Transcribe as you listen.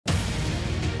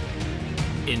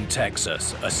In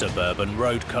Texas, a suburban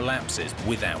road collapses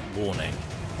without warning.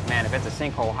 Man, if it's a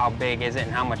sinkhole, how big is it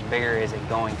and how much bigger is it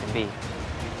going to be?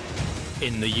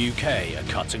 In the UK, a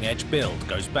cutting-edge build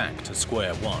goes back to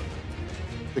square one.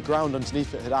 The ground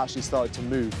underneath it had actually started to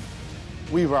move.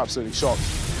 We were absolutely shocked.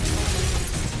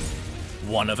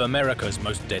 One of America's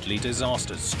most deadly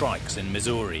disasters strikes in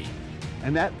Missouri.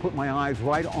 And that put my eyes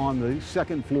right on the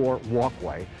second floor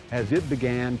walkway as it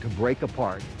began to break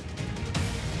apart.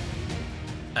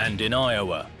 And in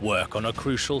Iowa, work on a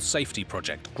crucial safety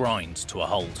project grinds to a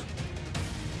halt.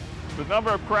 The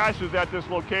number of crashes at this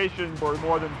location were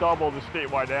more than double the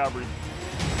statewide average.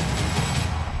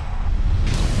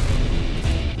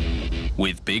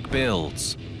 With big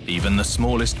builds, even the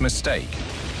smallest mistake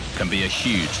can be a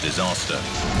huge disaster.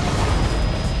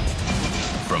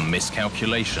 From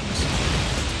miscalculations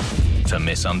to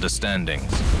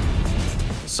misunderstandings,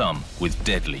 some with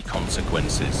deadly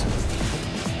consequences.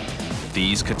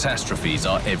 These catastrophes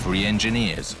are every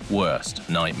engineer's worst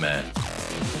nightmare.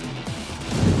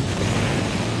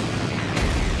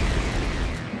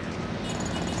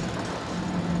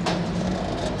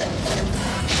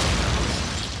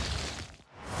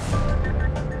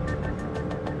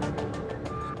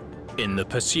 In the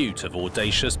pursuit of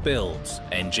audacious builds,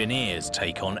 engineers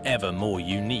take on ever more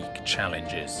unique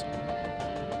challenges.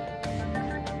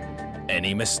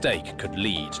 Any mistake could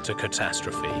lead to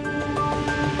catastrophe.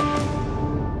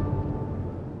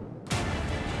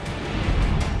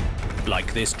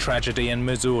 Like this tragedy in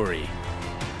Missouri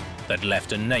that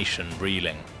left a nation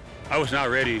reeling. I was not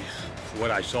ready for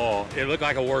what I saw. It looked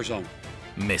like a war zone.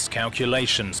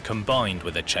 Miscalculations combined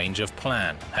with a change of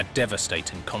plan had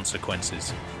devastating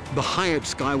consequences. The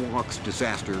Skywalk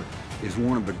Disaster is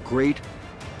one of the great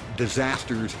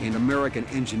disasters in American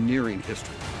engineering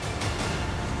history.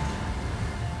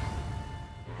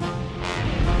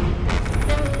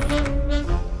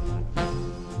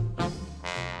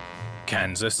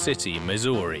 Kansas City,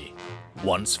 Missouri.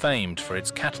 Once famed for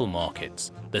its cattle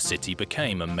markets, the city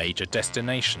became a major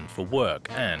destination for work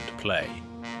and play.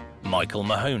 Michael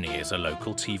Mahoney is a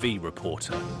local TV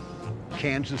reporter.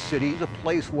 Kansas City is a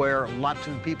place where lots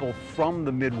of people from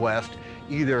the Midwest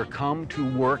either come to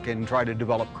work and try to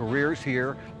develop careers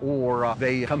here, or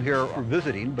they come here for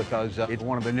visiting because it's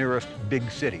one of the nearest big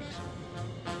cities.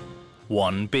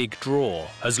 One big draw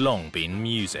has long been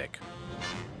music.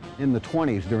 In the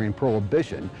 20s, during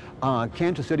Prohibition,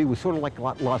 Kansas City was sort of like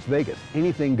Las Vegas.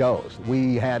 Anything goes.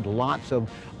 We had lots of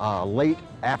late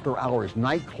after-hours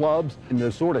nightclubs, and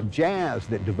the sort of jazz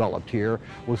that developed here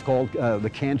was called the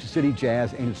Kansas City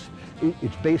Jazz, and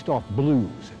it's based off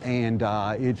blues, and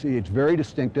it's very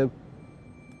distinctive.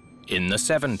 In the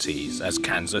 70s, as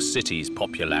Kansas City's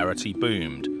popularity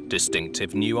boomed,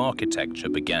 distinctive new architecture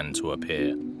began to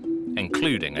appear,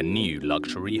 including a new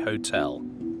luxury hotel.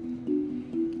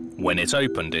 When it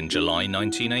opened in July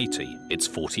 1980, its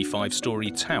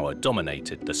 45-story tower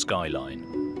dominated the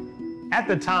skyline. At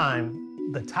the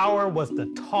time, the tower was the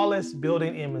tallest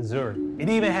building in Missouri. It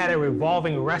even had a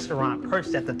revolving restaurant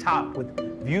perched at the top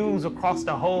with views across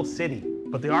the whole city.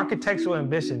 But the architectural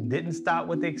ambition didn't stop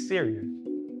with the exterior.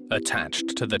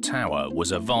 Attached to the tower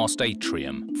was a vast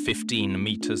atrium, 15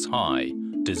 meters high,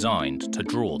 designed to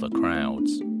draw the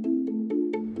crowds.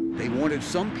 They wanted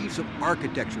some piece of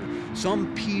architecture,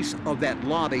 some piece of that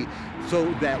lobby,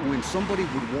 so that when somebody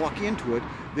would walk into it,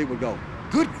 they would go,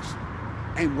 goodness.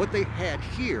 And what they had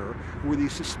here were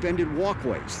these suspended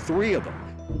walkways, 3 of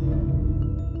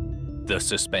them. The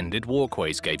suspended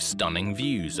walkways gave stunning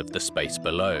views of the space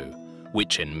below,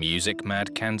 which in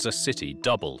music-mad Kansas City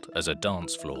doubled as a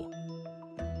dance floor.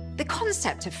 The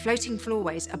concept of floating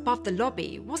floorways above the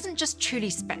lobby wasn't just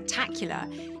truly spectacular,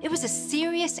 it was a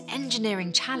serious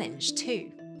engineering challenge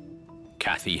too.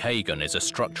 Kathy Hagan is a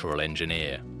structural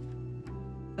engineer.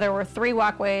 There were 3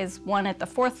 walkways, one at the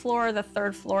 4th floor, the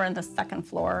 3rd floor, and the 2nd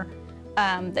floor,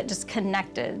 that just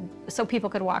connected so people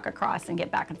could walk across and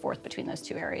get back and forth between those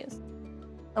 2 areas.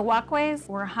 The walkways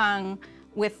were hung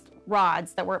with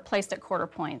rods that were placed at quarter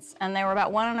points, and they were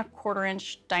about 1 1/4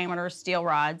 inch diameter steel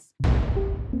rods.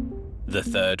 The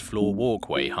 3rd floor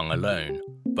walkway hung alone,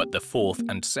 but the 4th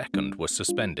and 2nd were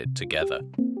suspended together.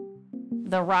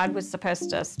 The rod was supposed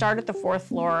to start at the 4th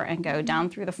floor and go down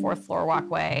through the 4th floor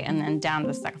walkway and then down to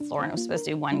the 2nd floor, and it was supposed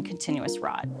to be one continuous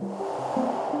rod.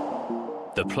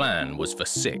 The plan was for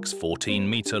 6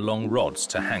 14-meter-long rods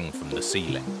to hang from the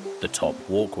ceiling. The top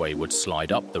walkway would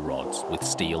slide up the rods with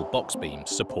steel box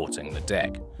beams supporting the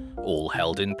deck, all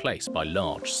held in place by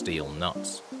large steel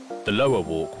nuts. The lower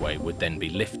walkway would then be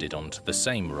lifted onto the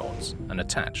same rods and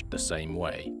attached the same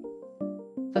way.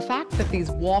 The fact that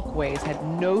these walkways had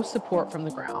no support from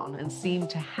the ground and seemed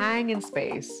to hang in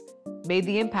space made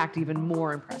the impact even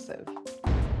more impressive.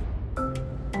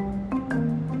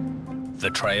 The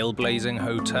trailblazing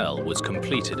hotel was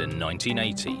completed in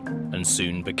 1980 and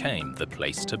soon became the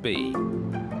place to be.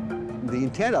 The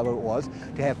intent of it was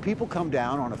to have people come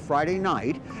down on a Friday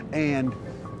night and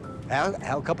have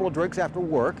a couple of drinks after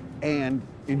work and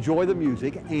enjoy the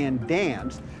music and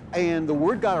dance. And the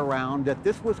word got around that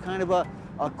this was kind of a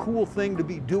cool thing to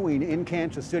be doing in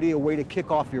Kansas City, a way to kick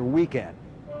off your weekend.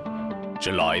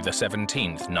 July the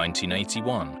 17th,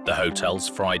 1981, the hotel's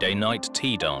Friday night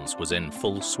tea dance was in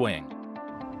full swing.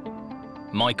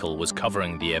 Michael was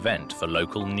covering the event for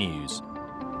local news.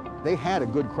 They had a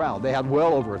good crowd. They had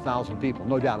well over 1,000 people,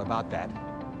 no doubt about that.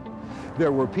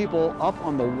 There were people up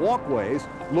on the walkways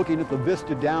looking at the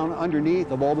vista down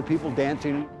underneath of all the people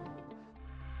dancing.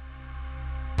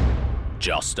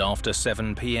 Just after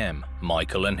 7 p.m.,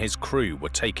 Michael and his crew were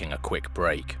taking a quick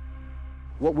break.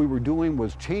 What we were doing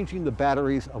was changing the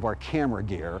batteries of our camera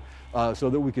gear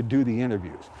so that we could do the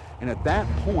interviews. And at that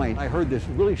point, I heard this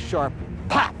really sharp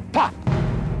pop, pop.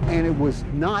 And it was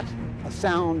not a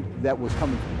sound that was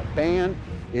coming from the band.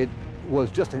 It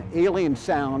was just an alien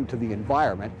sound to the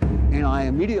environment. And I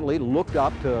immediately looked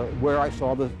up to where I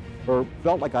saw or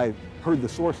felt like I heard the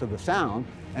source of the sound.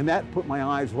 And that put my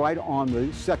eyes right on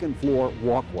the second floor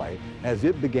walkway as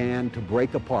it began to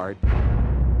break apart.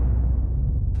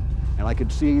 And I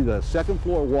could see the second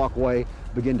floor walkway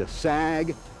begin to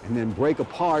sag and then break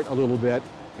apart a little bit.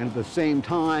 And at the same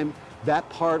time, that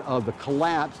part of the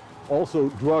collapse also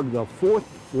drug the fourth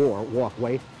floor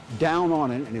walkway down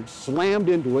on it, and it slammed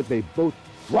into it. They both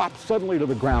dropped suddenly to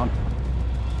the ground.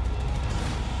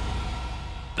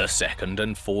 The second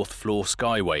and fourth floor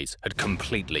skyways had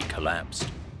completely collapsed.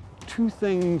 Two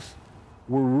things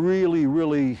were really,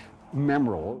 really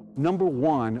memorable. Number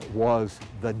one was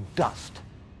the dust.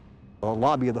 The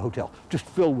lobby of the hotel just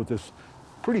filled with this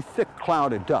pretty thick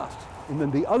cloud of dust. And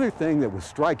then the other thing that was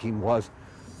striking was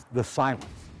the silence.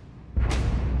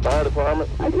 Fire department.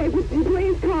 Okay, would you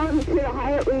please call them to the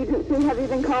Hyatt Regency? Have you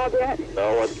been called yet?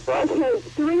 No, what's the problem? Okay,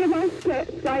 3 of our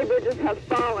sky bridges have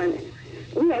fallen.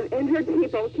 We have injured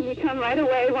people. Can you come right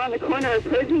away? We're on the corner of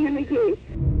Pershing and McGee.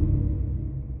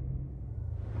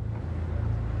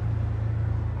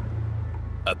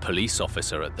 A police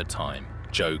officer at the time,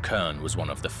 Joe Kern, was one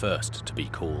of the first to be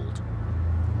called.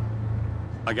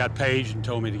 I got paged and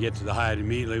told me to get to the Hyatt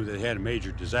immediately. They had a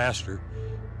major disaster.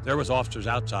 There was officers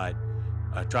outside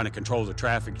trying to control the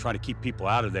traffic, trying to keep people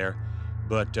out of there.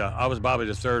 But I was probably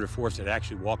the third or fourth that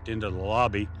actually walked into the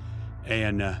lobby,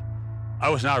 and I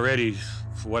was not ready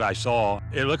for what I saw.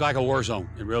 It looked like a war zone.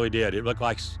 It really did. It looked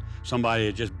like somebody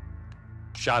had just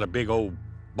shot a big old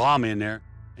bomb in there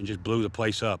and just blew the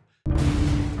place up.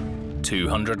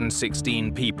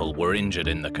 216 people were injured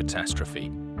in the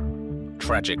catastrophe.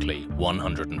 Tragically,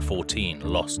 114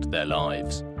 lost their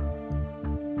lives.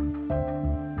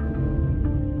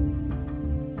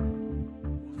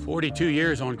 "42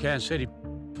 years on Kansas City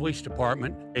Police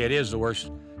Department. It is the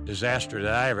worst disaster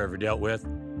that I have ever dealt with.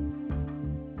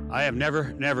 I have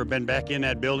never been back in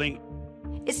that building."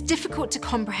 It's difficult to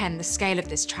comprehend the scale of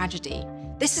this tragedy.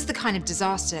 This is the kind of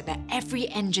disaster that every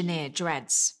engineer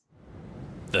dreads.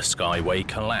 The Skyway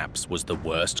collapse was the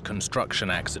worst construction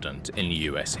accident in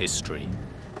US history.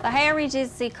 The Hyatt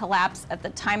Regency collapse at the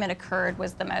time it occurred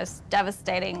was the most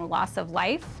devastating loss of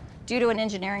life due to an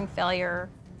engineering failure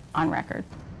on record.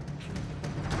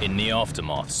 In the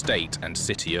aftermath, state and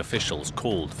city officials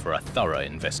called for a thorough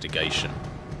investigation.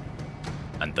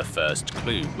 And the first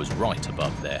clue was right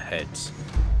above their heads.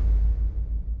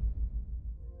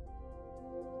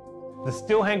 The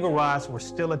steel hanger rods were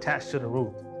still attached to the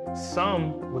roof,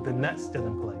 some with the nuts still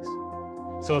in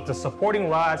place. So if the supporting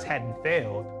rods hadn't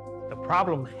failed, the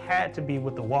problem had to be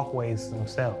with the walkways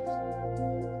themselves.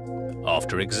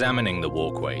 After examining the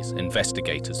walkways,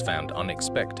 investigators found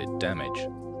unexpected damage.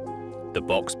 The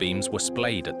box beams were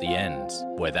splayed at the ends,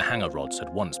 where the hanger rods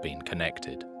had once been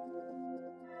connected.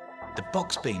 The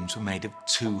box beams were made of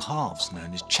two halves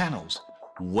known as channels,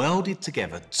 welded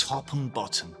together top and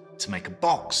bottom to make a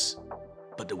box.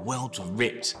 But the welds were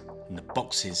ripped and the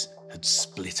boxes had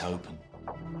split open.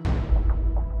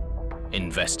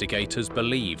 Investigators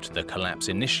believed the collapse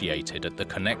initiated at the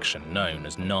connection known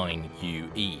as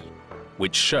 9UE,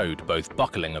 which showed both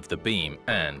buckling of the beam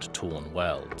and torn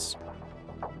welds.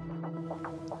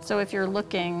 So if you're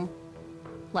looking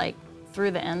like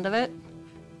through the end of it,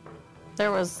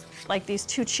 there was like these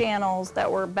two channels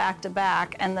that were back to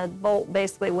back, and the bolt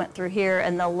basically went through here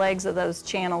and the legs of those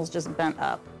channels just bent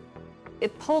up.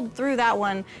 It pulled through that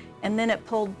one and then it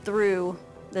pulled through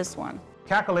this one.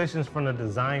 Calculations from the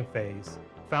design phase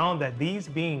found that these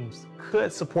beams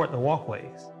could support the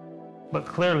walkways, but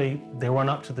clearly they weren't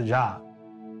up to the job.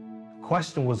 The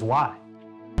question was why?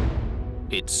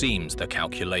 It seems the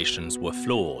calculations were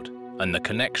flawed and the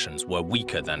connections were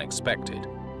weaker than expected,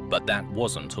 but that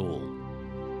wasn't all.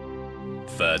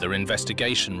 Further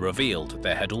investigation revealed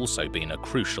there had also been a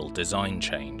crucial design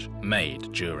change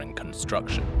made during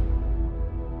construction.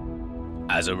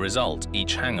 As a result,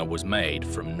 each hangar was made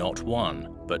from not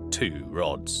one, but 2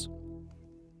 rods.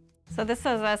 So this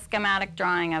is a schematic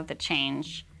drawing of the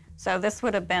change. So this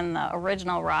would have been the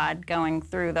original rod going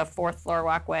through the 4th floor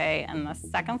walkway and the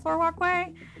 2nd floor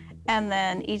walkway. And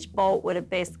then each bolt would have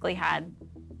basically had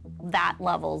that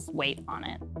level's weight on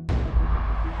it.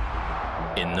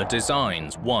 In the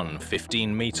designs, one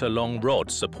 15-meter-long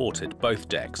rod supported both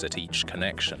decks at each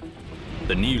connection.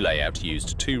 The new layout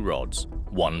used 2 rods,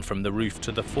 one from the roof to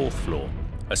the 4th floor,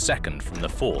 a second from the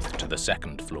 4th to the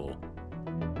 2nd floor.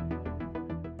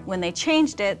 When they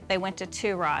changed it, they went to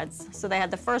 2 rods. So they had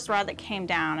the first rod that came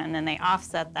down, and then they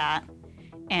offset that.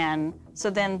 And so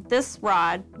then this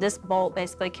rod, this bolt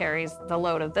basically carries the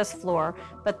load of this floor,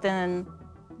 but then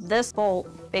this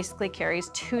bolt basically carries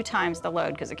 2 times the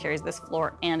load because it carries this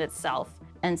floor and itself.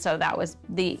 And so that was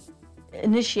the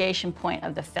initiation point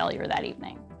of the failure that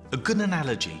evening. A good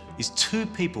analogy is 2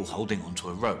 people holding onto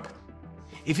a rope.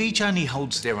 If each only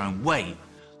holds their own weight,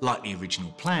 like the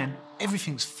original plan,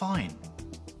 everything's fine.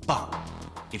 But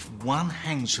if one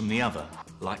hangs from the other,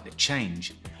 like the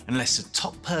change, unless the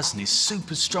top person is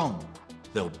super strong,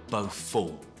 they'll both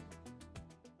fall.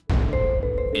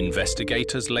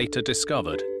 Investigators later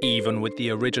discovered, even with the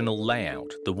original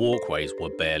layout, the walkways were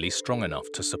barely strong enough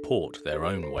to support their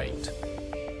own weight.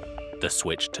 The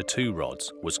switch to 2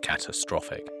 rods was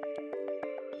catastrophic.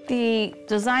 The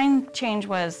design change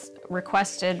was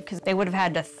requested because they would have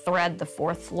had to thread the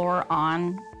 4th floor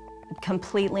on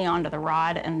completely onto the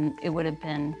rod, and it would have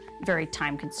been very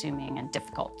time-consuming and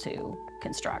difficult to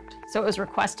construct. So it was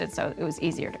requested so it was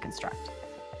easier to construct.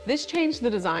 This change to the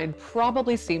design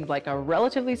probably seemed like a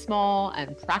relatively small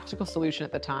and practical solution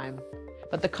at the time,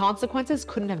 but the consequences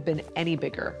couldn't have been any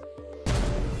bigger.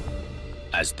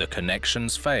 As the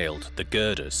connections failed, the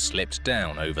girders slipped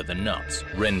down over the nuts,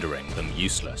 rendering them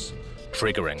useless,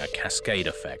 triggering a cascade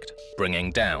effect,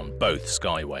 bringing down both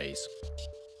skyways.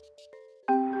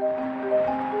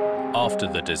 After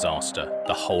the disaster,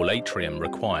 the whole atrium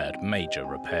required major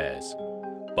repairs.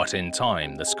 But in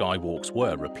time, the skywalks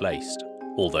were replaced,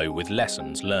 although with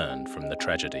lessons learned from the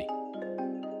tragedy.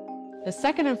 The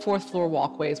 2nd and 4th floor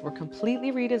walkways were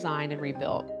completely redesigned and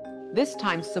rebuilt, this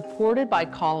time supported by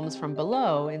columns from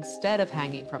below instead of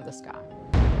hanging from the sky.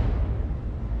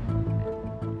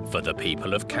 For the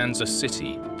people of Kansas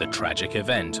City, the tragic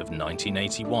event of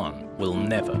 1981 will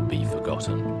never be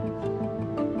forgotten.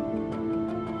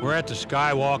 We're at the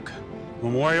Skywalk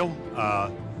Memorial.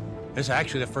 It's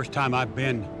actually the first time I've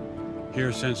been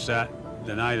here since the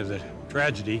night of the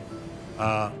tragedy.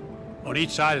 On each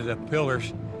side of the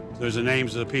pillars, there's the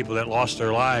names of the people that lost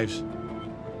their lives.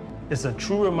 It's a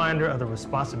true reminder of the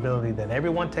responsibility that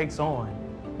everyone takes on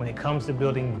when it comes to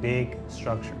building big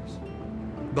structures.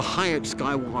 The Hyatt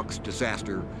Skywalks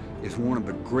disaster is one of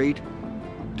the great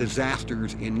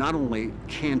disasters in not only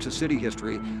Kansas City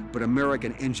history, but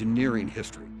American engineering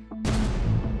history.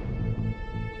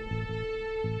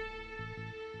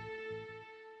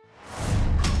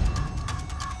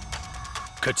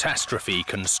 Catastrophe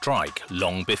can strike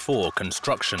long before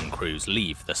construction crews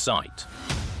leave the site.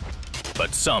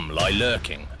 But some lie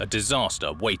lurking, a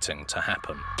disaster waiting to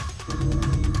happen.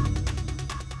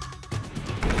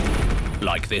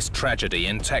 Like this tragedy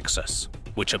in Texas,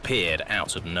 which appeared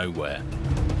out of nowhere.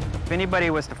 If anybody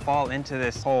was to fall into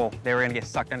this hole, they were going to get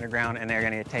sucked underground and they were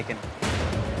going to get taken.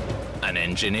 An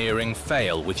engineering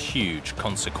fail with huge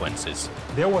consequences.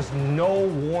 There was no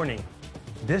warning.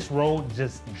 This road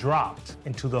just dropped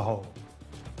into the hole.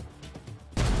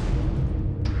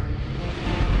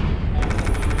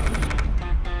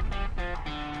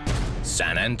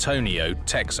 San Antonio,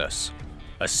 Texas,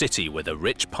 a city with a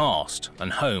rich past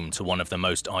and home to one of the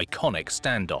most iconic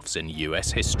standoffs in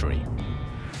US history.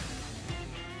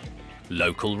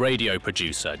 Local radio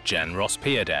producer Jan Ross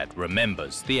Piedad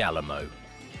remembers the Alamo.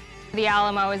 The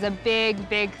Alamo is a big,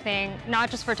 big thing,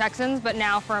 not just for Texans, but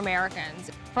now for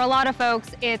Americans. For a lot of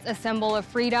folks, it's a symbol of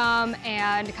freedom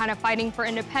and kind of fighting for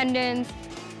independence.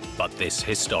 But this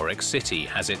historic city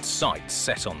has its sights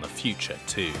set on the future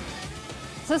too.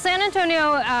 So San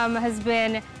Antonio has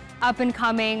been up and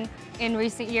coming in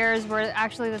recent years. We're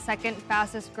actually the 2nd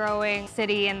fastest growing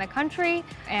city in the country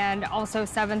and also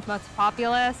 7th most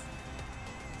populous.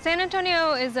 San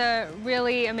Antonio is a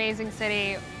really amazing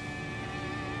city.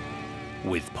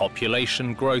 With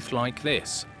population growth like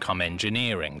this come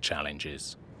engineering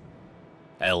challenges.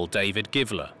 L. David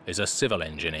Givler is a civil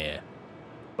engineer.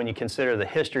 When you consider the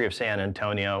history of San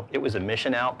Antonio, it was a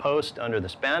mission outpost under the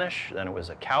Spanish, then it was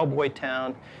a cowboy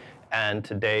town, and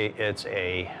today it's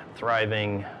a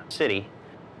thriving city.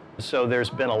 So there's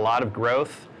been a lot of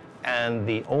growth, and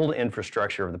the old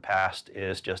infrastructure of the past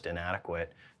is just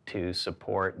inadequate to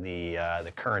support the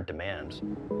current demands.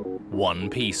 One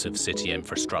piece of city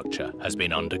infrastructure has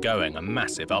been undergoing a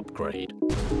massive upgrade: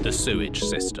 the sewage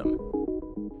system.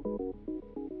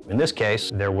 In this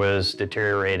case, there was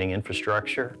deteriorating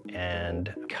infrastructure,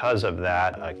 and because of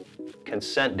that, a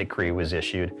consent decree was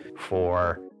issued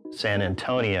for San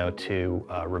Antonio to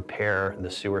repair the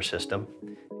sewer system.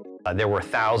 There were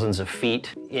thousands of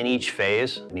feet in each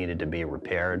phase needed to be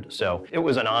repaired, so it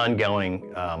was an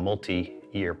ongoing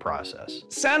multi-year process.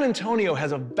 San Antonio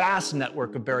has a vast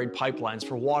network of buried pipelines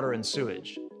for water and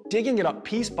sewage. Digging it up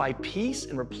piece by piece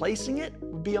and replacing it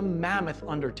would be a mammoth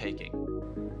undertaking.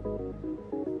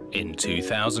 In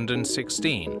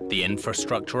 2016, the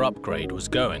infrastructure upgrade was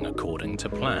going according to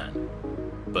plan,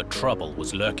 but trouble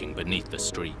was lurking beneath the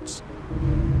streets.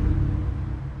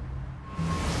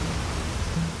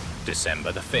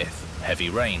 December the 5th, heavy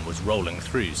rain was rolling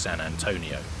through San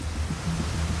Antonio.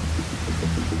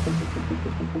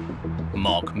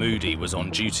 Mark Moody was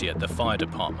on duty at the fire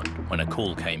department when a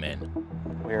call came in.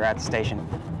 We were at the station,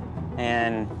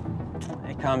 and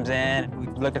it comes in. We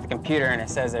look at the computer, and it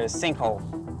says there's a sinkhole.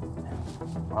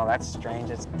 Well, that's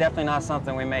strange. It's definitely not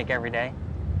something we make every day.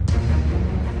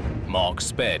 Mark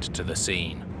sped to the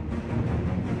scene.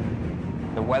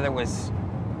 The weather was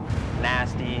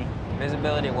nasty.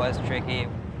 Visibility was tricky.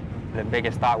 The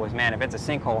biggest thought was, man, if it's a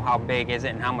sinkhole, how big is it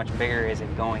and how much bigger is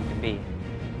it going to be?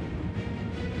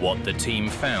 What the team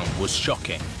found was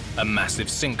shocking. A massive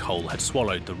sinkhole had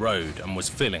swallowed the road and was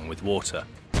filling with water.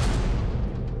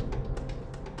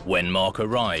 When Mark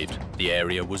arrived, the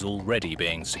area was already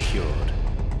being secured.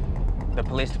 The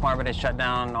police department had shut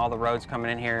down all the roads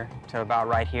coming in here to about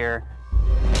right here.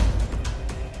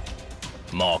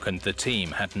 Mark and the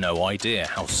team had no idea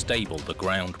how stable the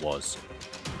ground was.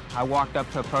 I walked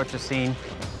up to approach the scene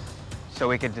so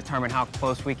we could determine how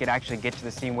close we could actually get to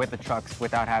the scene with the trucks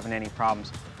without having any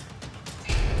problems.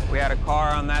 We had a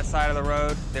car on that side of the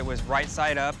road that was right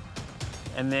side up,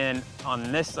 and then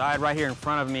on this side right here in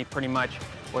front of me pretty much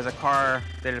was a car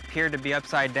that appeared to be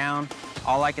upside down.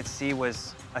 All I could see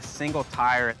was a single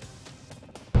tire.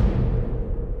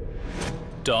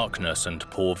 Darkness and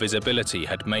poor visibility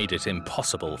had made it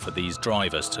impossible for these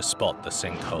drivers to spot the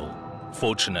sinkhole.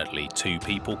 Fortunately, 2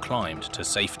 people climbed to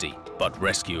safety, but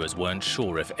rescuers weren't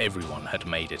sure if everyone had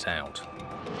made it out.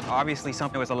 Obviously,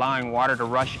 something was allowing water to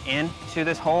rush into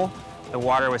this hole. The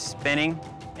water was spinning,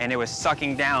 and it was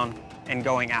sucking down and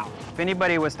going out. If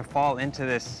anybody was to fall into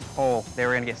this hole, they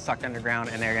were going to get sucked underground,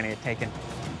 and they were going to get taken.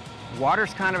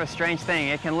 Water's kind of a strange thing.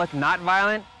 It can look not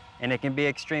violent, and it can be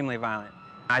extremely violent.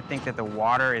 I think that the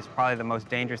water is probably the most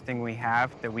dangerous thing we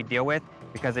have that we deal with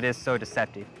because it is so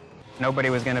deceptive. Nobody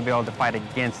was going to be able to fight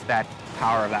against that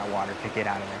power of that water to get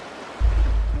out of there.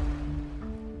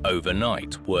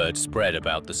 Overnight, word spread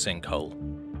about the sinkhole.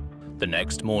 The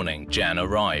next morning, Jan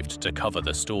arrived to cover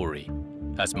the story,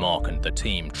 as Mark and the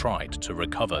team tried to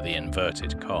recover the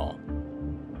inverted car.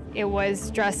 It was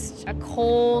just a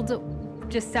cold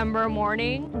December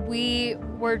morning. We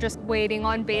were just waiting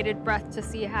on bated breath to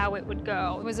see how it would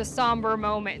go. It was a somber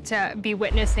moment to be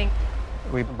witnessing.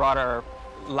 We brought our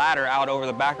ladder out over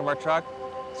the back of our truck.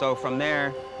 So from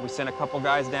there, we sent a couple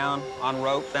guys down on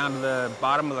rope down to the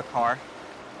bottom of the car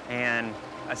and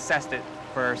assessed it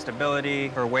for stability,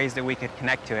 for ways that we could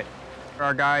connect to it.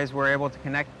 Our guys were able to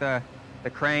connect the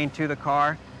crane to the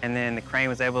car, and then the crane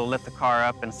was able to lift the car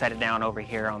up and set it down over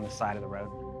here on the side of the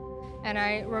road. And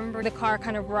I remember the car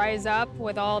kind of rise up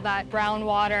with all that brown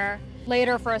water.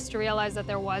 Later for us to realize that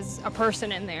there was a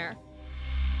person in there.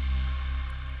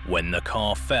 When the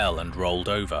car fell and rolled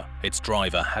over, its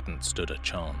driver hadn't stood a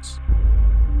chance.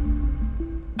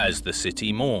 As the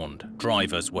city mourned,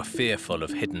 drivers were fearful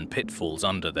of hidden pitfalls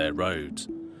under their roads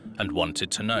and wanted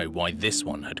to know why this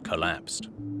one had collapsed.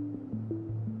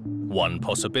 One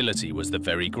possibility was the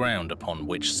very ground upon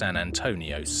which San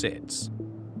Antonio sits,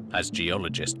 as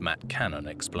geologist Matt Cannon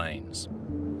explains.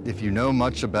 If you know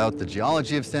much about the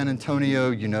geology of San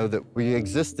Antonio, you know that we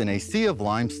exist in a sea of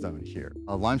limestone here.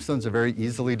 Limestones are very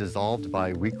easily dissolved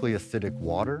by weakly acidic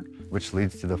water, which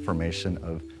leads to the formation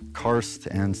of karst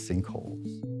and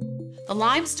sinkholes. The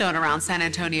limestone around San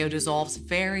Antonio dissolves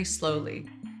very slowly,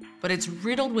 but it's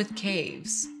riddled with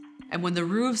caves. And when the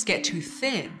roofs get too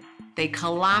thin, they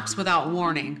collapse without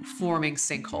warning, forming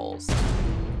sinkholes.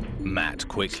 Matt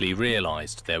quickly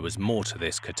realized there was more to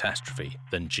this catastrophe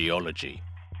than geology.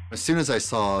 As soon as I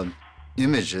saw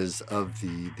images of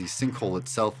the sinkhole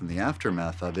itself and the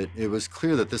aftermath of it, it was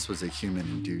clear that this was a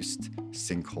human-induced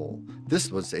sinkhole. This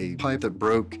was a pipe that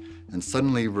broke and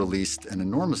suddenly released an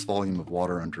enormous volume of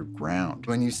water underground.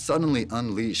 When you suddenly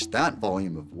unleash that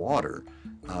volume of water,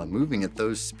 moving at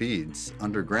those speeds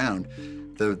underground,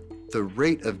 the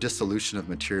rate of dissolution of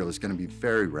material is going to be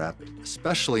very rapid,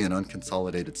 especially in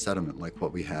unconsolidated sediment like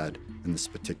what we had in this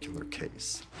particular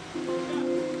case.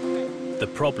 The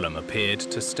problem appeared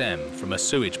to stem from a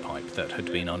sewage pipe that had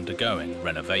been undergoing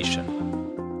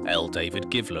renovation. L. David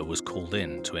Givler was called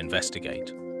in to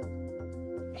investigate.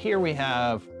 Here we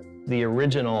have the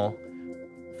original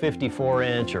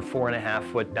 54-inch or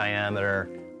 4.5-foot diameter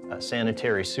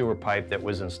sanitary sewer pipe that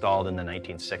was installed in the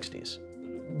 1960s.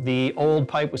 The old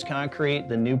pipe was concrete.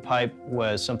 The new pipe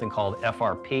was something called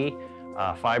FRP,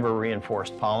 fiber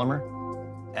reinforced polymer.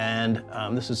 And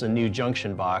this is a new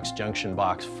junction box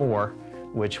 4,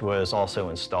 which was also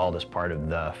installed as part of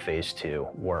the Phase 2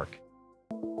 work.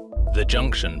 The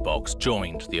junction box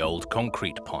joined the old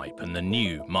concrete pipe and the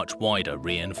new, much wider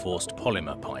reinforced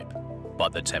polymer pipe,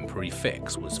 but the temporary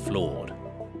fix was flawed.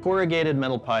 Corrugated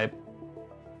metal pipe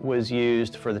was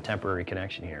used for the temporary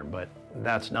connection here, but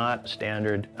that's not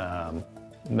standard.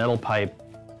 Metal pipe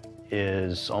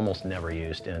is almost never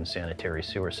used in sanitary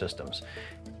sewer systems.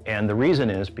 And the reason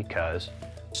is because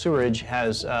sewerage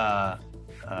has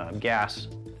gas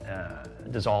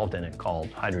dissolved in it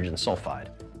called hydrogen sulfide.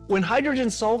 When hydrogen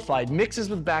sulfide mixes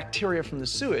with bacteria from the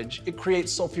sewage, it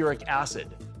creates sulfuric acid,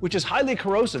 which is highly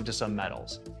corrosive to some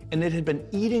metals, and it had been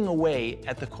eating away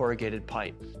at the corrugated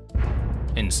pipe.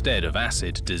 Instead of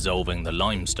acid dissolving the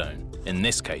limestone, in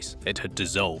this case, it had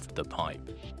dissolved the pipe.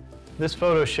 This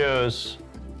photo shows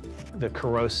the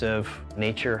corrosive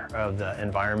nature of the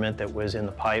environment that was in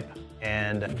the pipe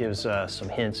and gives some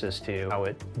hints as to how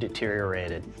it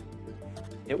deteriorated.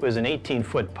 It was an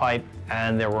 18-foot pipe,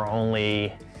 and there were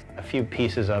only a few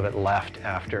pieces of it left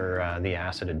after the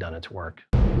acid had done its work.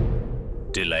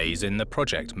 Delays in the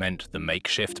project meant the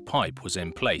makeshift pipe was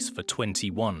in place for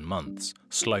 21 months,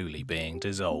 slowly being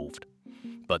dissolved.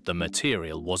 But the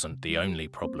material wasn't the only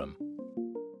problem.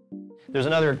 There's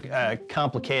another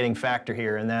complicating factor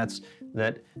here, and that's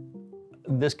that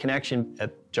this connection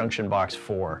at junction box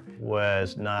 4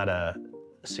 was not a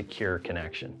secure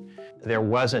connection. There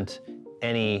wasn't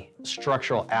any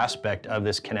structural aspect of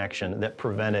this connection that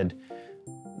prevented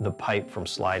the pipe from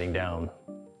sliding down.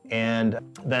 And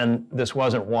then this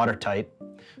wasn't watertight,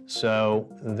 so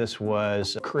this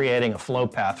was creating a flow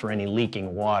path for any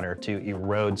leaking water to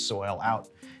erode soil out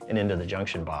and into the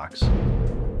junction box.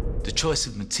 The choice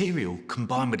of material,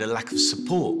 combined with a lack of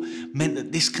support, meant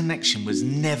that this connection was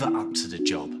never up to the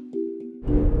job.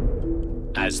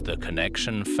 As the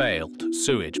connection failed,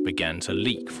 sewage began to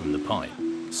leak from the pipe,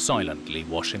 silently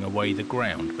washing away the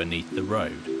ground beneath the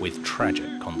road with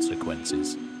tragic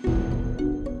consequences.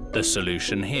 The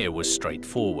solution here was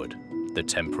straightforward. The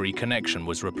temporary connection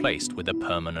was replaced with a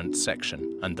permanent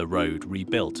section and the road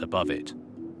rebuilt above it.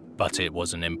 But it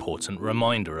was an important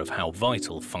reminder of how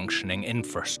vital functioning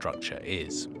infrastructure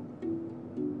is.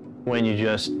 When you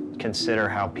just consider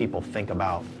how people think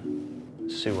about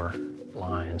sewer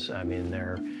lines, I mean,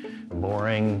 they're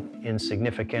boring,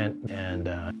 insignificant, and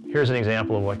here's an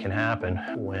example of what can happen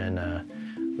when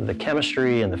the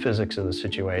chemistry and the physics of the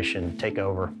situation take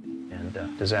over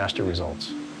and disaster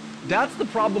results. That's the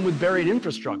problem with buried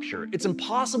infrastructure. It's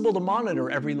impossible to monitor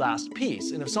every last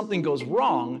piece, and if something goes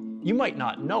wrong, you might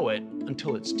not know it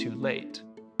until it's too late.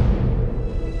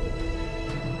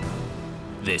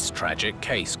 This tragic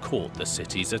case caught the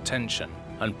city's attention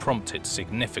and prompted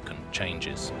significant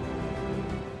changes.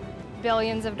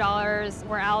 Billions of dollars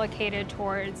were allocated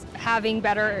towards having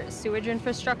better sewage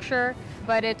infrastructure,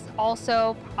 but it's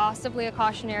also possibly a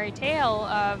cautionary tale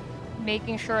of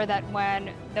making sure that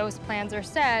when those plans are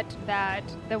set, that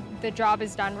the job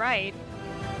is done right.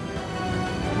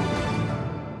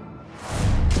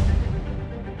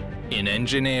 In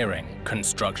engineering,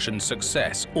 construction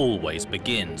success always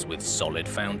begins with solid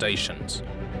foundations.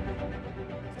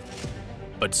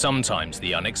 But sometimes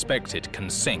the unexpected can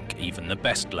sink even the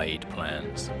best laid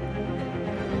plans.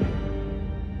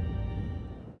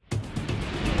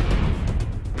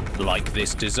 Like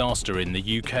this disaster in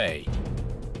the UK,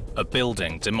 a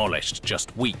building demolished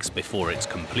just weeks before its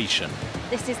completion.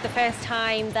 This is the first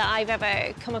time that I've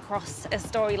ever come across a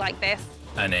story like this.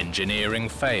 An engineering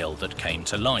fail that came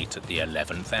to light at the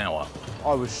 11th hour.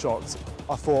 I was shocked.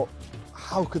 I thought,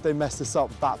 how could they mess this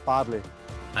up that badly?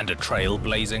 and a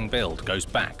trailblazing build goes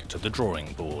back to the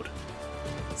drawing board.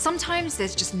 Sometimes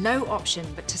there's just no option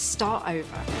but to start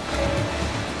over.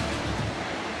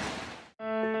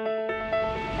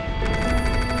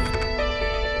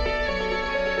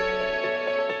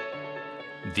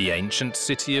 The ancient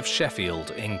city of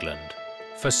Sheffield, England,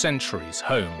 for centuries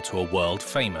home to a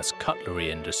world-famous cutlery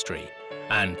industry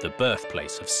and the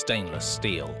birthplace of stainless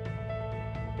steel.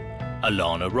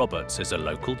 Alana Roberts is a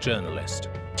local journalist.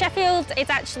 Sheffield is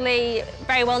actually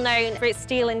very well known for its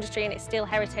steel industry and its steel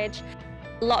heritage.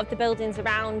 A lot of the buildings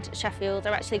around Sheffield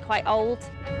are actually quite old.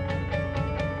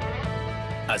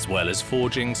 As well as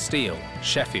forging steel,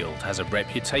 Sheffield has a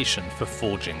reputation for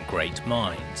forging great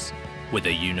minds, with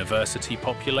a university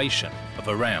population of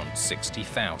around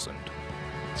 60,000.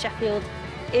 Sheffield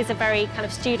is a very kind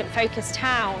of student-focused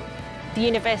town. The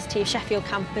University of Sheffield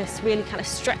campus really kind of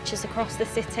stretches across the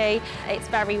city. It's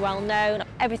very well known.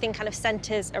 Everything kind of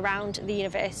centres around the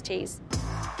universities.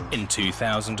 In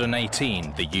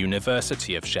 2018, the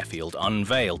University of Sheffield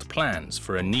unveiled plans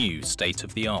for a new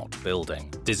state-of-the-art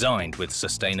building, designed with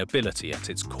sustainability at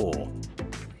its core.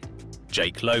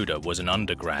 Jake Loader was an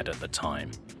undergrad at the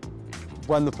time.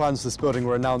 When the plans for this building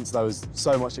were announced, there was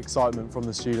so much excitement from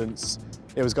the students.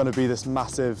 It was going to be this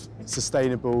massive,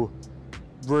 sustainable,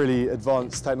 really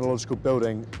advanced technological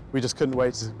building. We just couldn't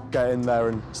wait to get in there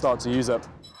and start to use it.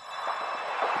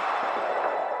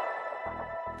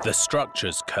 The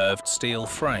structure's curved steel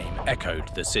frame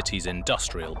echoed the city's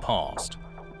industrial past,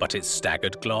 but its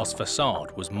staggered glass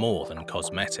facade was more than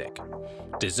cosmetic,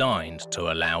 designed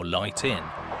to allow light in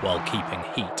while keeping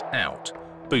heat out,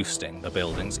 boosting the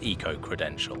building's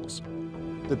eco-credentials.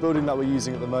 The building that we're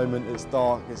using at the moment is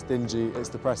dark, it's dingy, it's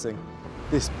depressing.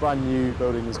 This brand new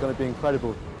building is going to be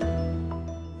incredible.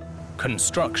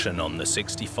 Construction on the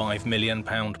 £65 million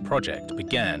project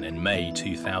began in May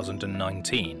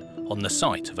 2019 on the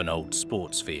site of an old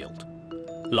sports field.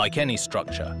 Like any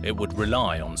structure, it would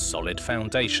rely on solid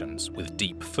foundations with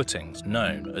deep footings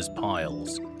known as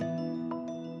piles.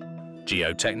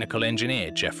 Geotechnical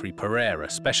engineer Jeffrey Pereira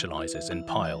specialises in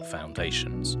pile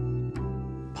foundations.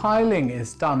 Piling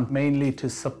is done mainly to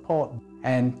support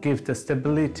and give the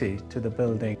stability to the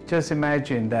building. Just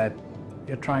imagine that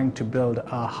you're trying to build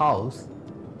a house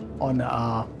on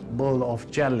a bowl of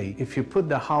jelly. If you put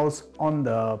the house on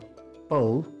the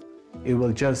bowl, it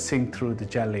will just sink through the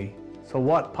jelly. So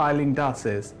what piling does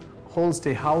is holds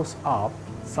the house up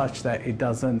such that it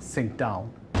doesn't sink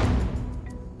down.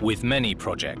 With many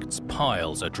projects,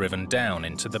 piles are driven down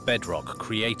into the bedrock,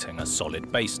 creating a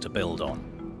solid base to build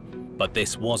on. But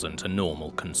this wasn't a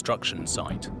normal construction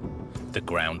site. The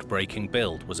groundbreaking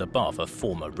build was above a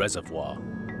former reservoir.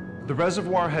 The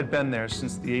reservoir had been there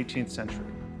since the 18th century,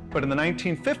 but in the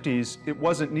 1950s, it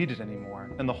wasn't needed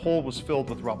anymore, and the hole was filled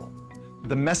with rubble.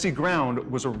 The messy ground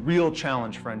was a real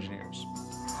challenge for engineers.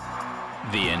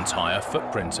 The entire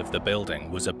footprint of the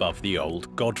building was above the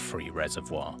old Godfrey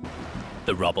Reservoir.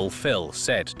 The rubble fill,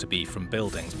 said to be from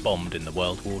buildings bombed in the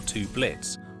World War II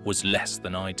Blitz, was less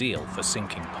than ideal for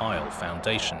sinking pile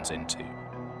foundations into.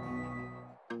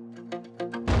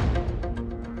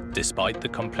 Despite the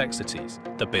complexities,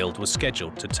 the build was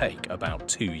scheduled to take about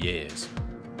 2 years.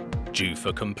 Due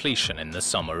for completion in the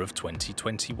summer of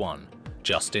 2021,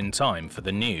 just in time for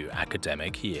the new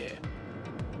academic year.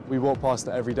 We walk past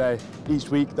it every day. Each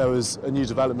week there was a new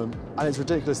development, and it's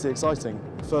ridiculously exciting.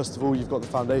 First of all, you've got the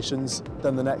foundations,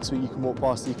 then the next week you can walk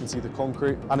past it, you can see the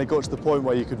concrete, and it got to the point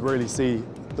where you could really see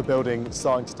the building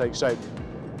starting to take shape.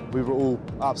 We were all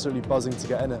absolutely buzzing to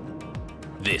get in it.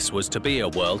 This was to be a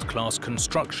world-class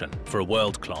construction for a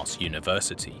world-class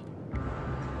university.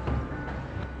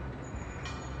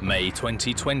 May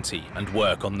 2020, and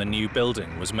work on the new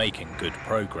building was making good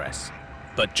progress.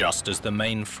 But just as the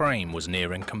main frame was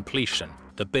nearing completion,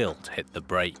 the build hit the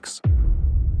brakes.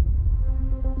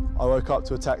 I woke up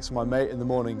to a text from my mate in the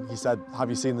morning. He said, "Have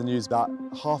you seen the news that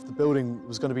half the building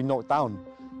was going to be knocked down?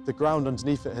 The ground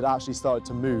underneath it had actually started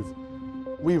to move."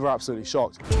 We were absolutely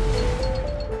shocked.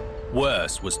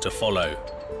 Worse was to follow.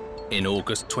 In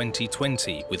August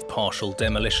 2020, with partial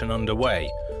demolition underway,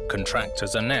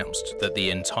 contractors announced that the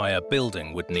entire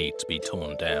building would need to be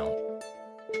torn down.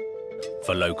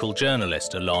 For local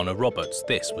journalist Alana Roberts,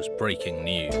 this was breaking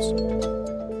news.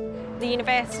 The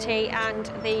university and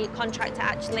the contractor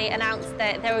actually announced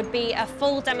that there would be a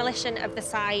full demolition of the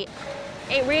site.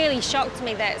 It really shocked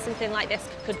me that something like this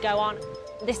could go on.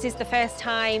 This is the first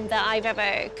time that I've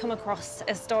ever come across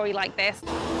a story like this.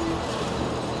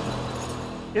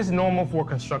 It's normal for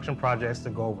construction projects to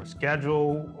go over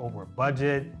schedule, over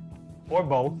budget, or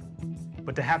both,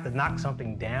 but to have to knock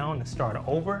something down and start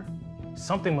over,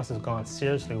 something must have gone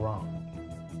seriously wrong.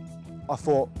 I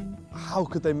thought, how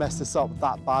could they mess this up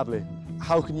that badly?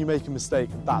 How can you make a mistake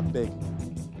that big?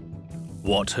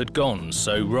 What had gone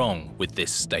so wrong with this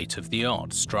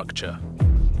state-of-the-art structure?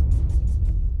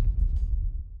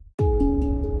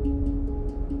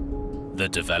 The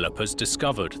developers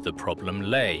discovered the problem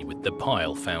lay with the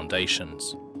pile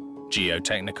foundations.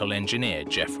 Geotechnical engineer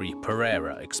Jeffrey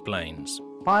Pereira explains.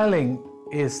 Piling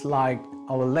is like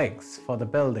our legs for the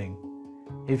building.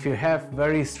 If you have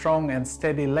very strong and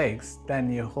steady legs,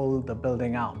 then you hold the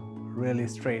building up really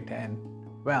straight and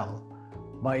well.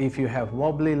 But if you have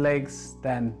wobbly legs,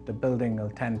 then the building will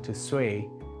tend to sway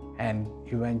and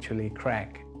eventually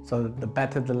crack. So the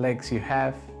better the legs you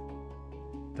have,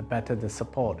 the better the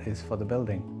support is for the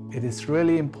building. It is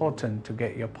really important to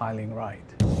get your piling right.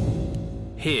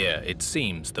 Here, it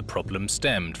seems the problem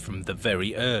stemmed from the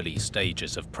very early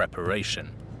stages of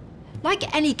preparation.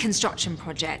 Like any construction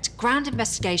project, ground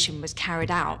investigation was carried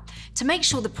out to make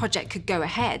sure the project could go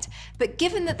ahead, but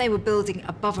given that they were building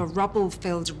above a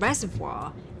rubble-filled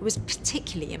reservoir, it was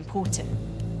particularly important.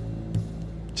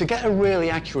 To get a really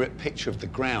accurate picture of the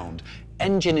ground,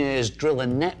 engineers drill a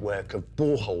network of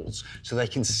boreholes so they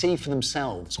can see for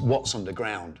themselves what's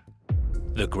underground.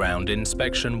 The ground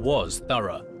inspection was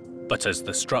thorough, but as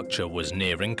the structure was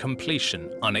nearing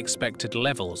completion, unexpected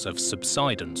levels of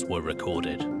subsidence were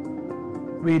recorded.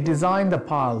 We designed the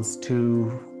piles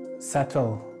to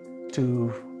settle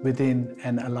to within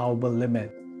an allowable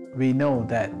limit. We know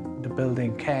that the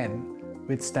building can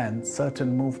withstand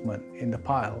certain movement in the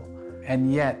pile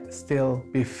and yet still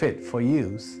be fit for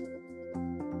use.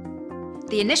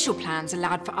 The initial plans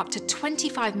allowed for up to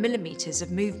 25 millimeters of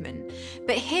movement,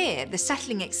 but here the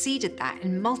settling exceeded that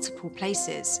in multiple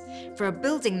places. For a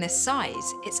building this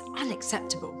size, it's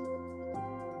unacceptable.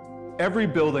 Every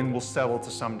building will settle to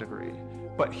some degree,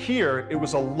 but here it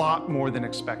was a lot more than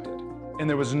expected, and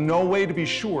there was no way to be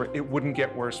sure it wouldn't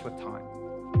get worse with time.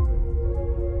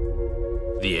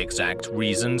 The exact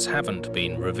reasons haven't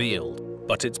been revealed,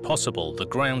 but it's possible the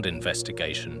ground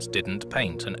investigations didn't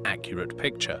paint an accurate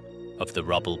picture of the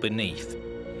rubble beneath.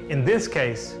 In this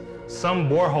case, some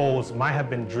boreholes might have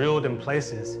been drilled in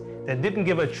places that didn't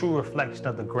give a true reflection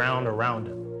of the ground around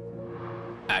them.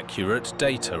 Accurate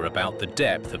data about the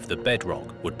depth of the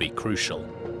bedrock would be crucial.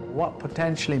 What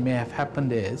potentially may have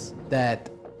happened is that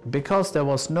because there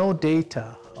was no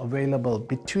data available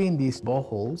between these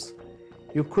boreholes,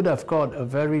 you could have got a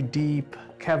very deep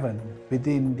cavern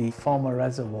within the former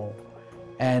reservoir.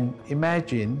 And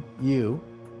imagine you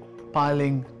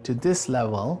piling to this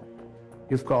level,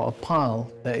 you've got a pile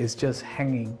that is just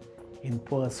hanging in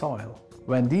poor soil.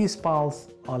 When these piles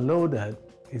are loaded,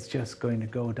 it's just going to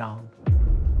go down.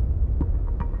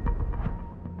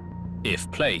 If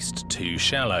placed too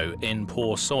shallow in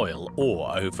poor soil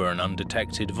or over an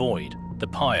undetected void, the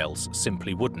piles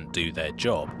simply wouldn't do their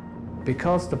job.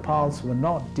 Because the piles were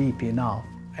not deep enough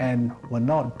and were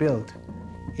not built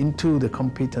into the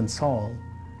competent soil,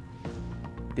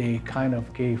 they kind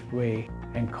of gave way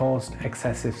and caused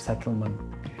excessive settlement,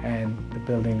 and the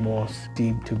building was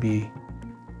deemed to be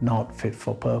not fit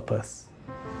for purpose.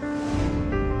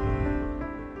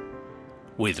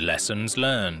 With lessons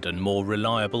learned and more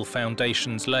reliable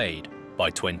foundations laid,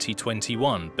 by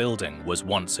 2021 building was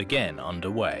once again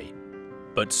underway.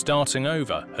 But starting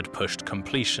over had pushed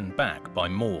completion back by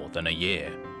more than a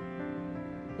year.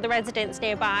 The residents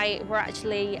nearby were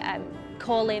actually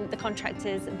calling the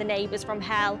contractors the neighbours from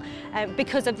hell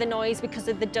because of the noise, because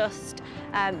of the dust.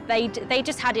 They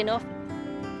just had enough.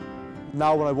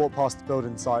 Now when I walk past the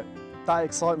building site, that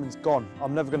excitement's gone.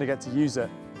 I'm never going to get to use it.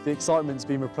 The excitement's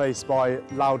been replaced by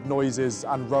loud noises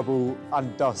and rubble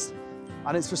and dust.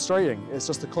 And it's frustrating. It's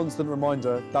just a constant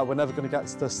reminder that we're never going to get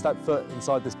to step foot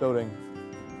inside this building.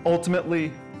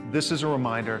 Ultimately, this is a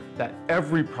reminder that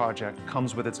every project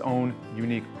comes with its own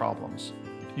unique problems.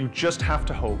 You just have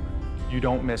to hope you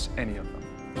don't miss any of them.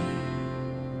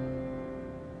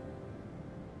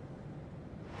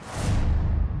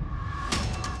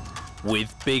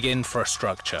 With big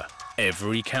infrastructure,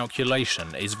 every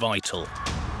calculation is vital.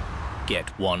 Get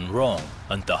one wrong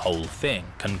and the whole thing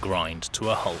can grind to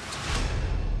a halt.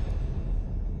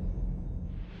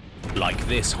 Like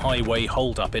this highway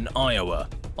holdup in Iowa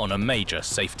on a major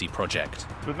safety project.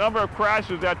 The number of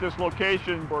crashes at this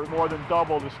location were more than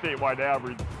double the statewide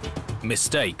average.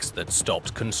 Mistakes that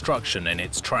stopped construction in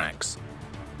its tracks.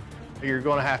 You're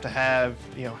going to have,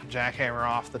 jackhammer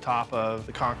off the top of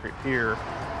the concrete pier.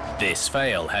 This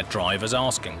fail had drivers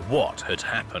asking what had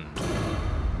happened.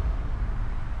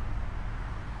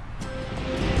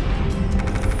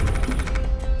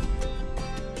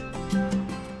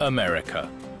 America.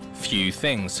 Few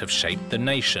things have shaped the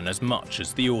nation as much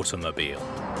as the automobile.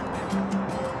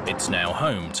 It's now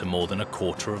home to more than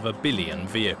 250 million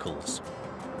vehicles.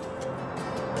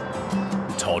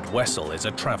 Todd Wessel is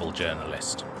a travel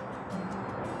journalist.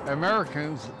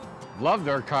 Americans love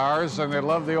their cars and they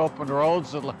love the open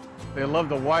roads. They love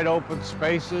the wide open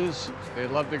spaces. They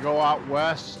love to go out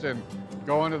west and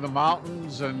go into the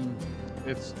mountains, and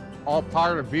it's all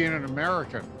part of being an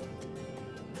American.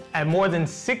 At more than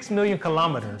 6 million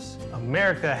kilometers,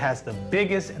 America has the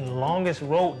biggest and longest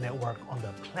road network on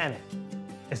the planet.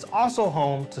 It's also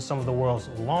home to some of the world's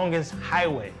longest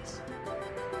highways.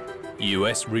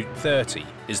 US Route 30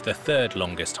 is the third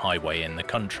longest highway in the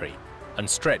country and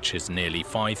stretches nearly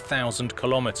 5,000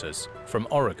 kilometers from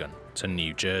Oregon to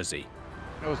New Jersey.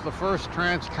 It was the first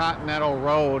transcontinental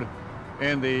road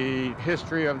in the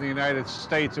history of the United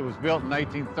States. It was built in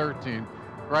 1913,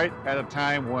 right at a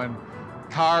time when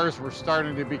cars were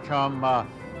starting to become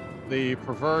the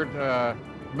preferred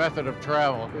method of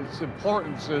travel. Its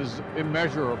importance is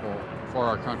immeasurable for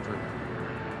our country.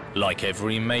 Like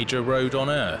every major road on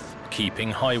Earth, keeping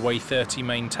Highway 30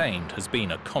 maintained has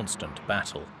been a constant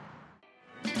battle.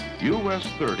 US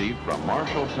 30 from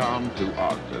Marshalltown to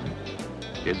Ogden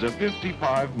is a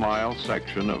 55-mile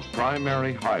section of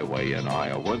primary highway in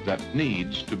Iowa that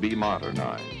needs to be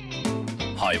modernized.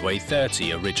 Highway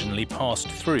 30 originally passed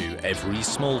through every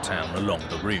small town along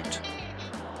the route.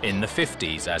 In the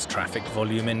 50s, as traffic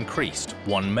volume increased,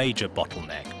 one major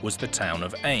bottleneck was the town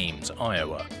of Ames,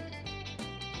 Iowa.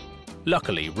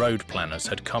 Luckily, road planners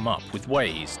had come up with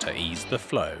ways to ease the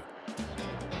flow.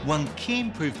 One key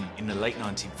improvement in the late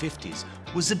 1950s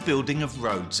was the building of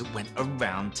roads that went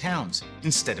around towns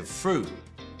instead of through,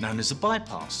 known as a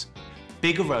bypass.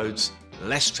 Bigger roads,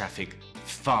 less traffic,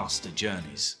 faster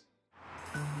journeys.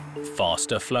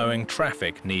 Faster flowing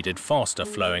traffic needed faster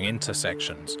flowing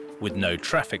intersections with no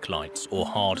traffic lights or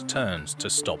hard turns to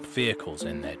stop vehicles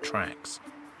in their tracks.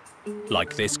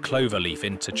 Like this cloverleaf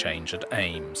interchange at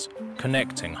Ames,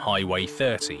 connecting Highway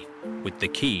 30 with the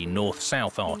key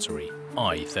north-south artery,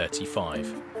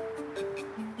 I-35.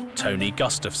 Tony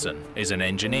Gustafson is an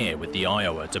engineer with the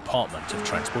Iowa Department of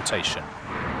Transportation.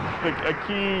 A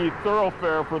key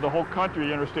thoroughfare for the whole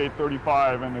country, Interstate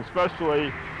 35, and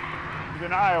especially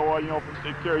in Iowa,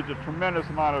 it carries a tremendous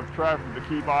amount of traffic to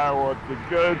keep Iowa, the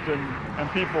goods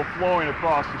and people flowing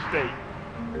across the state.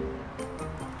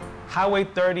 Highway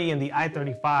 30 and the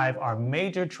I-35 are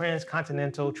major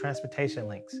transcontinental transportation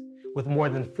links, with more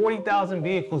than 40,000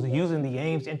 vehicles using the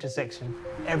Ames intersection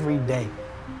every day.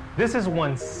 This is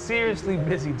one seriously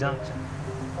busy junction.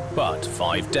 But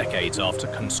 5 decades after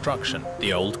construction,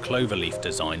 the old cloverleaf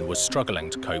design was struggling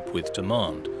to cope with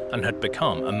demand and had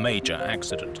become a major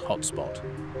accident hotspot.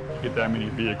 Get that many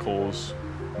vehicles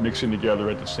mixing together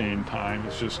at the same time,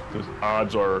 it's just the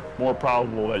odds are more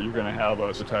probable that you're going to have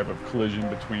a type of collision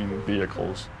between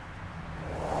vehicles.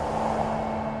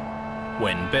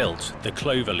 When built, the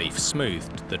cloverleaf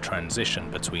smoothed the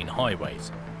transition between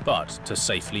highways, but to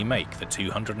safely make the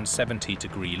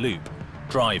 270-degree loop,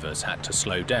 drivers had to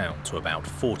slow down to about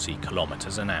 40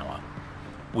 kilometers an hour.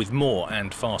 With more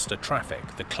and faster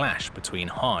traffic, the clash between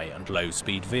high and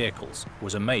low-speed vehicles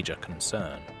was a major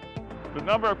concern. The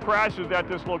number of crashes at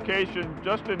this location,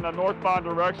 just in the northbound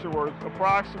direction, was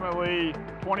approximately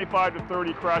 25 to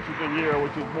 30 crashes a year,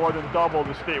 which is more than double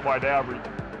the statewide average.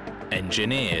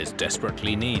 Engineers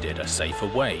desperately needed a safer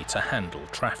way to handle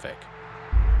traffic.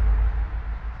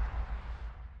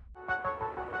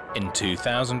 In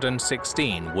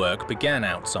 2016, work began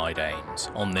outside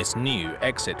Ames on this new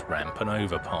exit ramp and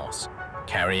overpass,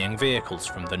 carrying vehicles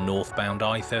from the northbound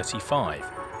I-35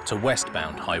 to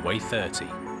westbound Highway 30.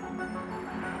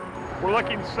 We're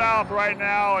looking south right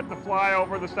now at the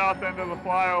flyover, the south end of the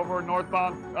flyover.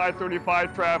 Northbound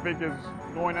I-35 traffic is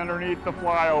going underneath the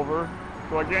flyover.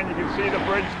 So again, you can see the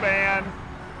bridge span.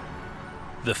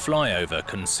 The flyover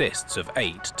consists of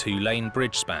 8 two-lane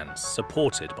bridge spans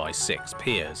supported by 6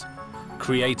 piers,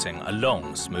 creating a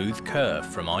long, smooth curve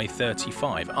from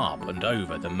I-35 up and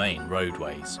over the main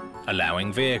roadways,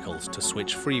 allowing vehicles to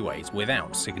switch freeways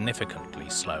without significantly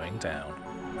slowing down.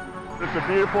 It's a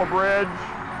beautiful bridge.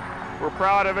 We're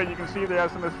proud of it. You can see they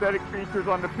have some aesthetic features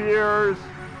on the piers.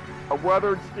 A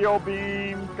weathered steel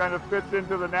beam kind of fits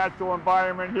into the natural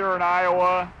environment here in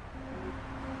Iowa.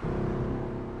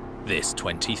 This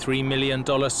 $23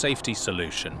 million safety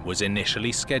solution was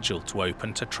initially scheduled to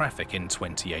open to traffic in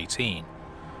 2018,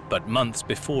 but months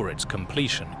before its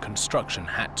completion, construction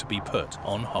had to be put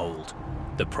on hold.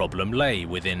 The problem lay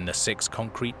within the 6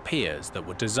 concrete piers that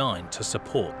were designed to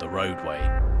support the roadway.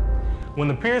 When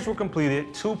the piers were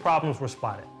completed, 2 problems were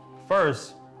spotted.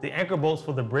 First, the anchor bolts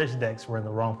for the bridge decks were in the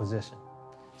wrong position.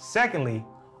 Secondly,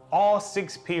 all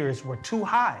 6 piers were too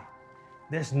high.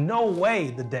 There's no way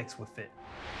the decks would fit.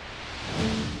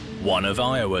 One of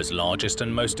Iowa's largest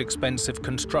and most expensive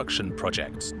construction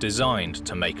projects, designed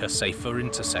to make a safer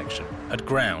intersection, had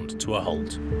ground to a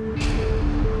halt.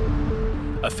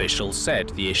 Officials said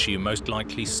the issue most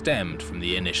likely stemmed from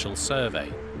the initial survey.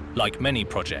 Like many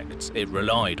projects, it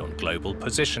relied on Global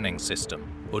Positioning System,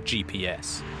 or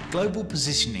GPS. Global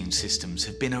positioning systems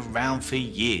have been around for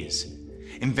years.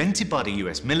 Invented by the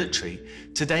US military,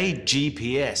 today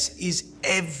GPS is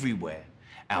everywhere.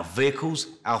 Our vehicles,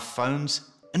 our phones,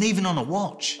 and even on a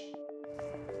watch.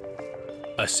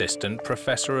 Assistant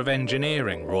Professor of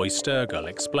Engineering Roy Sturgill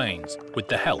explains, with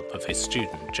the help of his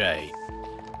student Jay.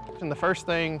 And the first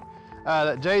thing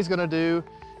that Jay's going to do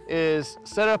is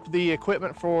set up the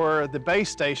equipment for the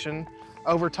base station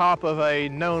over top of a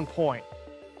known point.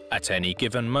 At any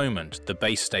given moment, the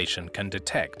base station can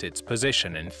detect its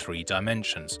position in 3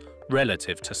 dimensions,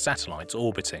 relative to satellites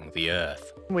orbiting the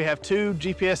Earth. We have 2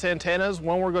 GPS antennas.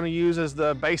 One we're going to use as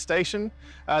the base station.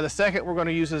 The second we're going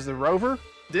to use as the rover.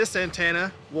 This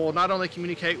antenna will not only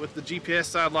communicate with the GPS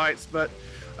satellites, but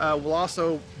will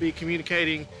also be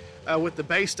communicating with the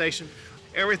base station.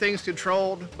 Everything's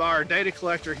controlled by our data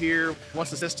collector here.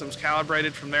 Once the system's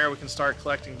calibrated, from there we can start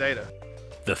collecting data.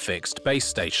 The fixed base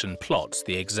station plots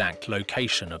the exact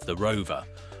location of the rover,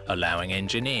 allowing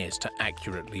engineers to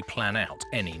accurately plan out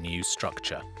any new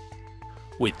structure.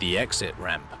 With the exit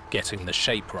ramp, getting the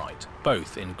shape right,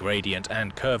 both in gradient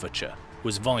and curvature,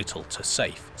 was vital to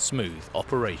safe, smooth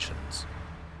operations.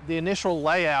 The initial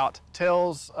layout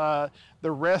tells the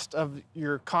rest of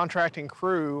your contracting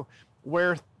crew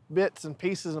where bits and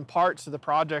pieces and parts of the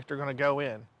project are going to go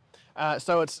in.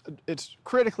 So it's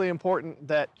critically important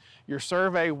that your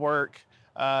survey work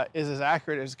is as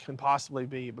accurate as it can possibly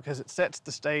be, because it sets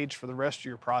the stage for the rest of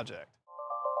your project.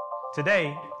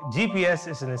 Today, GPS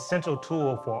is an essential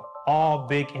tool for all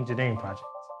big engineering projects.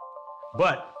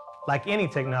 But like any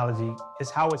technology, it's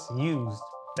how it's used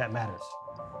that matters.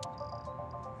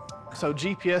 So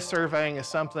GPS surveying is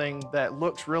something that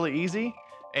looks really easy,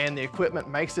 and the equipment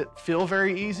makes it feel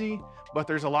very easy, but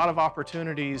there's a lot of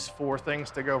opportunities for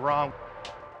things to go wrong.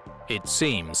 It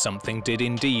seems something did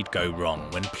indeed go wrong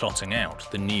when plotting out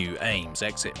the new Ames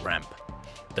exit ramp,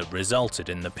 that resulted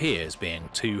in the piers being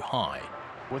too high.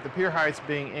 With the pier heights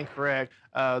being incorrect,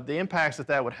 the impacts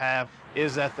that would have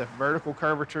is that the vertical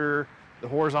curvature, the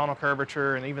horizontal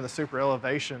curvature, and even the super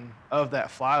elevation of that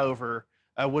flyover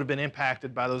would have been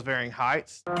impacted by those varying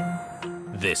heights.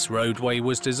 This roadway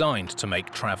was designed to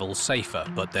make travel safer,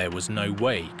 but there was no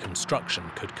way construction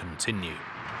could continue.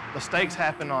 Mistakes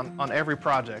happen on every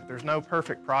project. There's no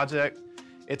perfect project.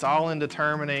 It's all in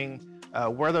determining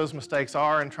where those mistakes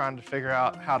are and trying to figure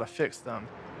out how to fix them.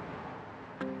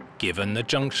 Given the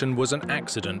junction was an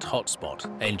accident hotspot,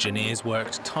 engineers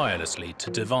worked tirelessly to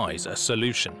devise a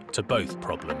solution to both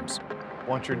problems.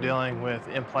 Once you're dealing with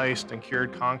in-place and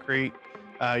cured concrete,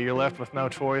 you're left with no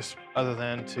choice other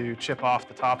than to chip off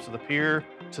the tops of the pier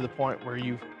to the point where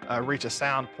you reach a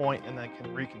sound point and then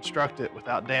can reconstruct it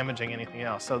without damaging anything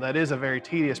else. So that is a very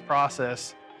tedious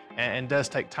process and does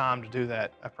take time to do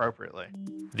that appropriately.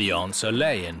 The answer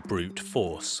lay in brute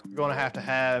force. You're going to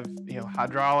have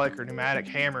hydraulic or pneumatic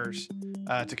hammers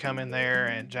to come in there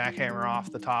and jackhammer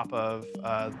off the top of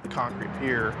the concrete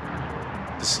pier.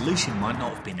 The solution might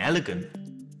not have been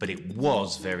elegant, but it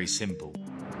was very simple.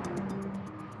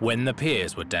 When the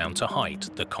piers were down to height,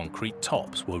 the concrete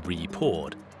tops were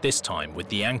re-poured, this time with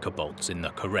the anchor bolts in the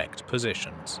correct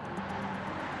positions.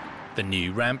 The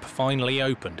new ramp finally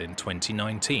opened in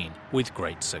 2019 with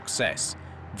great success.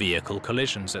 Vehicle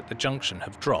collisions at the junction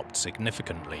have dropped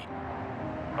significantly.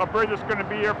 A bridge is going to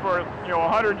be here for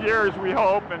 100 years, we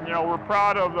hope, and we're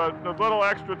proud of the little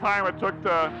extra time it took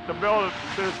to build it.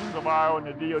 Citizens of Iowa and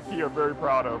the DOT are very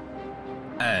proud of.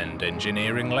 And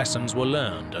engineering lessons were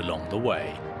learned along the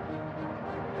way.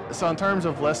 So in terms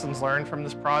of lessons learned from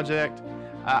this project,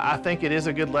 I think it is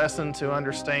a good lesson to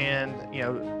understand,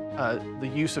 the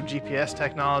use of GPS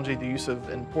technology, the use of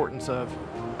importance of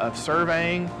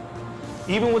surveying.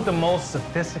 Even with the most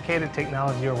sophisticated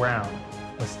technology around,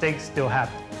 mistakes still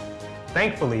happen.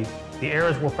 Thankfully, the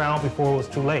errors were found before it was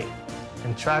too late,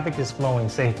 and traffic is flowing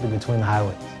safely between the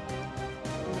highways.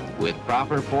 With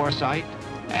proper foresight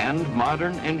and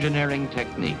modern engineering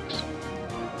techniques,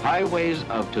 highways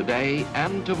of today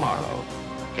and tomorrow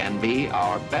can be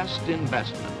our best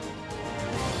investment